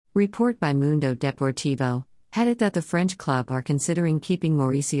Report by Mundo Deportivo had it that the French club are considering keeping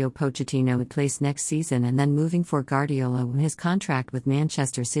Mauricio Pochettino in place next season and then moving for Guardiola when his contract with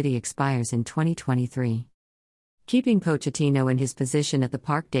Manchester City expires in 2023. Keeping Pochettino in his position at the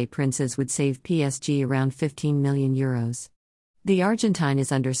Parc des Princes would save PSG around €15 million. The Argentine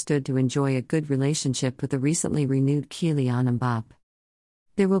is understood to enjoy a good relationship with the recently renewed Kylian Mbappé.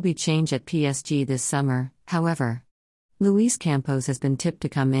 There will be change at PSG this summer, however. Luis Campos has been tipped to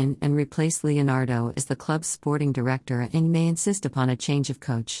come in and replace Leonardo as the club's sporting director and may insist upon a change of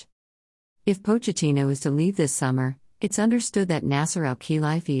coach. If Pochettino is to leave this summer, it's understood that Nasser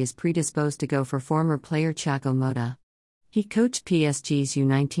Al-Khelaifi is predisposed to go for former player Thiago Motta. He coached PSG's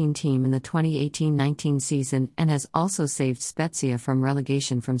U19 team in the 2018-19 season and has also saved Spezia from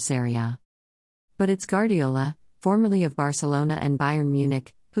relegation from Serie A. But it's Guardiola, formerly of Barcelona and Bayern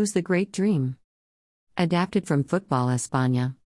Munich, who's the great dream. Adapted from Football España.